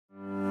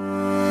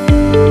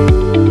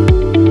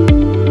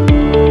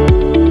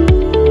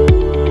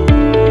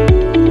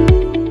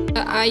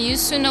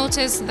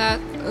noticed that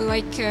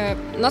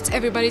not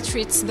everybody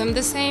treats them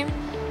the same,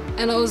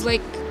 and I was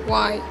like,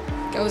 why?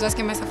 I was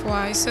asking myself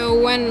why. So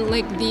when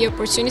the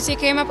opportunity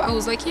came up, I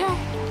was like, yeah,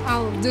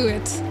 I'll do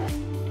it.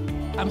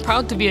 I'm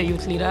proud to be a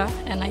youth leader,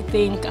 and I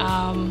think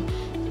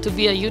to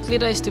be a youth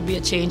leader is to be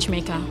a change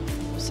maker.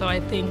 So I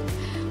think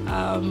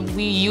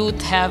we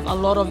youth have a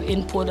lot of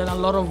input and a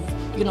lot of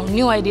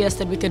new ideas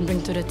that we can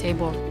bring to the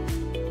table.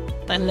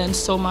 I learned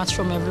so much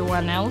from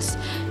everyone else,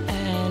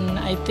 and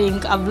I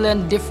think I've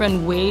learned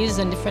different ways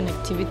and different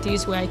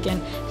activities where I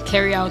can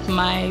carry out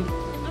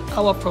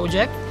our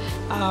project.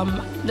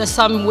 There's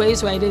some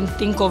ways where I didn't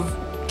think of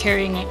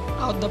carrying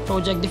out the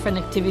project, different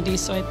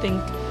activities, so I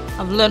think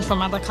I've learned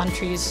from other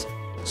countries.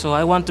 So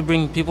I want to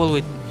bring people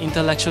with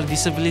intellectual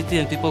disability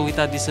and people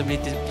without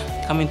disability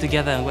coming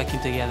together and working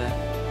together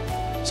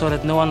so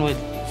that no one would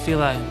feel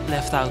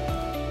left out.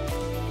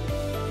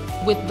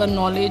 With the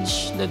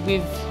knowledge that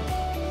we've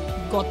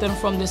gotten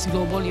from this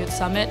Global Youth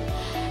Summit,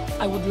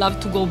 I would love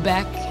to go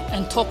back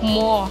and talk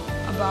more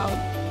about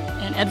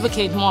and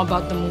advocate more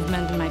about the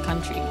movement in my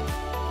country.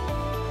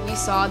 We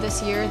saw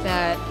this year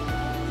that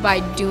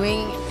by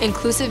doing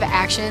inclusive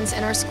actions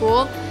in our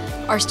school,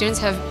 our students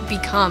have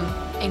become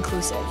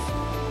inclusive.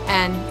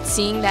 And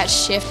seeing that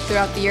shift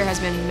throughout the year has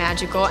been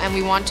magical, and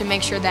we want to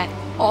make sure that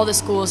all the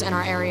schools in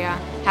our area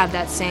have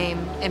that same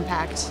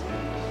impact.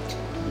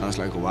 I was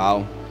like,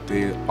 wow,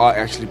 there are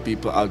actually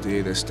people out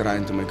there that's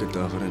trying to make a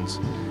difference.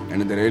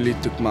 And it really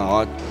took my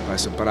heart by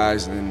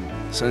surprise, and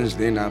since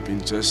then I've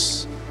been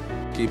just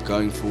keep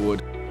going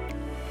forward.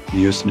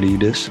 Youth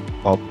leaders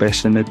are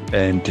passionate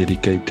and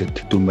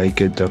dedicated to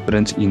make a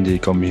difference in their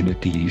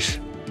communities.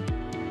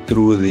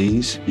 Through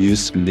these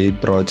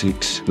youth-led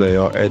projects, they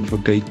are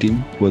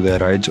advocating for the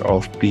rights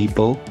of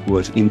people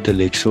with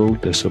intellectual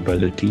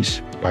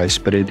disabilities by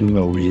spreading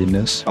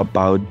awareness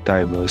about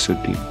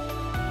diversity,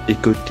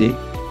 equity,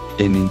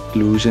 and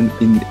inclusion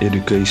in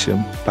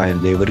education by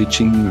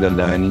leveraging the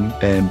learning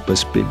and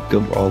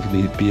perspective of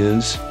their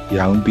peers.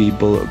 Young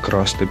people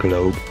across the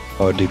globe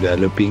are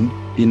developing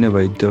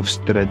innovative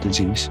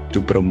strategies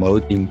to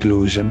promote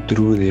inclusion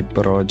through their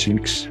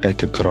projects at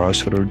the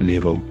grassroots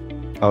level.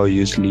 Our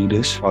youth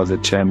leaders are the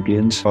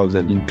champions of the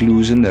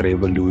inclusion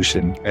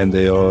revolution, and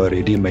they are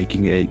already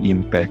making an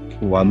impact,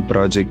 one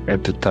project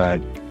at a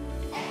time.